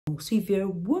So if you're a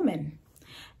woman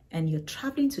and you're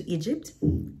traveling to Egypt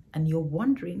and you're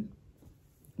wondering,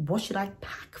 what should I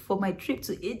pack for my trip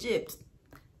to Egypt?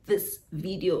 This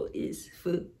video is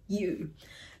for you.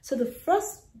 So the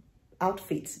first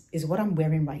outfit is what I'm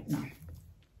wearing right now.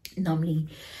 Normally,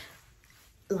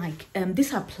 like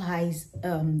this applies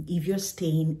if you're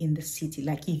staying in the city,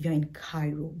 like if you're in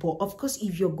Cairo. But of course,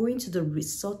 if you're going to the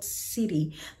resort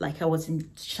city, like I was in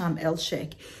Sharm El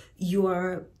Sheikh,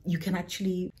 you can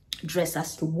actually dress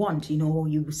as you want. You know,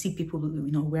 you will see people,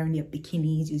 you know, wearing their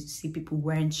bikinis, you see people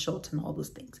wearing shorts and all those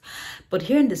things. But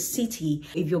here in the city,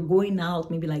 if you're going out,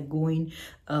 maybe like going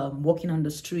walking on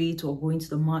the street or going to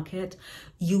the market,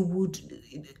 you would,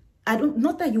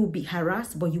 not that you would be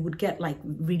harassed, but you would get like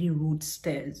really rude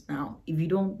stares. Now, if you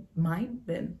don't mind,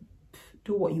 then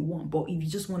do what you want. But if you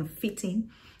just want to fit in,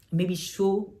 maybe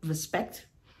show respect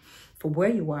for where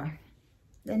you are,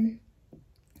 then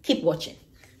keep watching.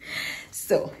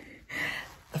 So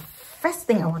the first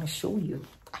thing I want to show you,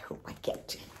 I hope I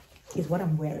get, is what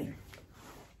I'm wearing.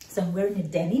 So I'm wearing a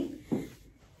denim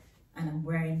and I'm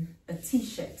wearing a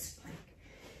t-shirt.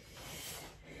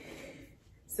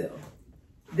 So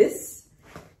this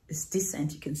is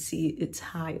decent. You can see it's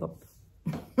high up.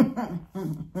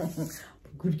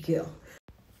 Good girl.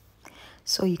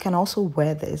 So you can also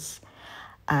wear this.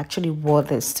 I actually wore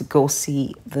this to go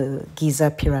see the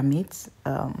Giza pyramids.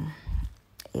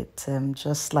 It's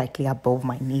just slightly above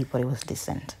my knee, but it was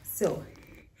decent. So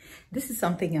this is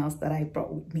something else that I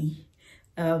brought with me.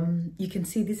 You can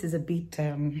see this is a bit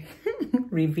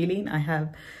revealing.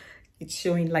 It's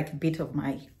showing like a bit of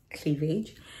my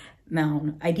cleavage.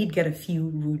 Now, I did get a few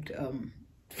rude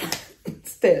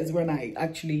stares when I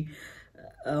actually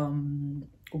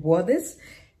wore this,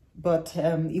 but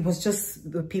it was just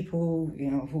the people,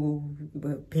 you know, who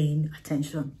were paying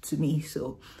attention to me.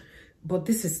 So, but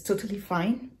this is totally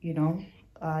fine, you know.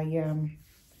 I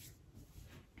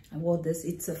wore this.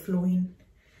 It's a flowing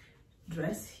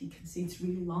dress. You can see it's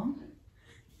really long.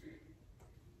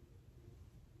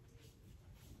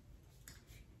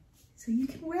 So you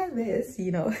can wear this,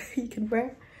 you know, you can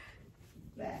wear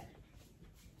that.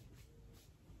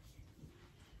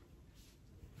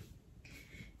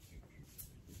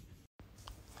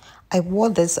 I wore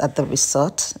this at the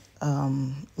resort.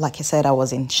 Like I said, I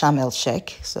was in Sharm El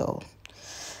Sheikh, so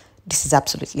this is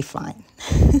absolutely fine.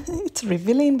 It's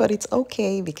revealing, but it's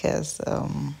okay because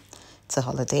it's a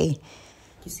holiday.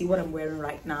 You see what I'm wearing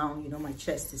right now, you know, my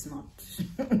chest is not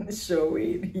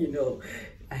showing, you know.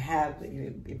 I have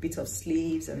a bit of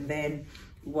sleeves, and then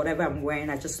whatever I'm wearing,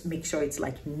 I just make sure it's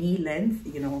like knee length,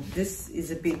 you know. This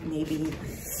is a bit maybe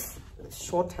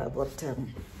shorter, but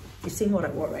you've seen what I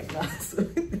wore right now. So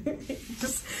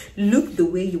just look the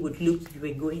way you would look if you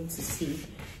were going to see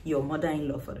your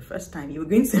mother-in-law for the first time. You were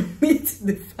going to meet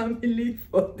the family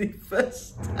for the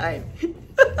first time.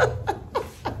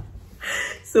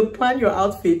 So plan your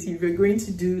outfit if you're going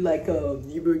to do like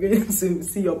you were going to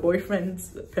see your boyfriend's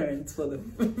parents for the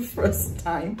first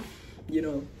time, you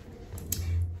know,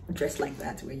 dress like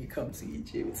that when you come to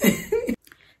Egypt.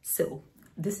 So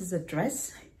this is a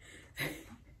dress.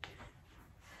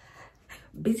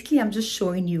 Basically, I'm just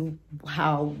showing you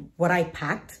what I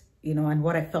packed, you know, and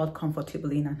what I felt comfortable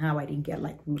in, and how I didn't get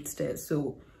like rude stares.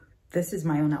 So this is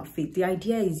my own outfit. The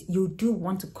idea is you do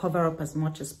want to cover up as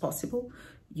much as possible,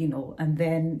 you know, and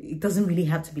then it doesn't really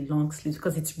have to be long sleeves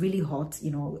because it's really hot,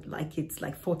 you know, like it's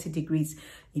like 40 degrees,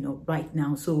 you know, right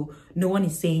now. So no one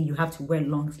is saying you have to wear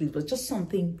long sleeves, but just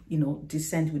something, you know,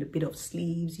 decent with a bit of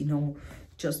sleeves, you know,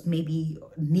 just maybe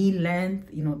knee length,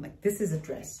 you know, like this is a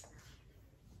dress.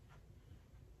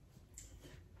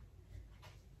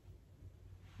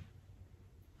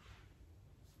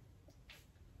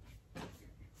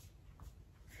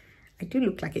 I do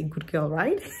look like a good girl,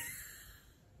 right?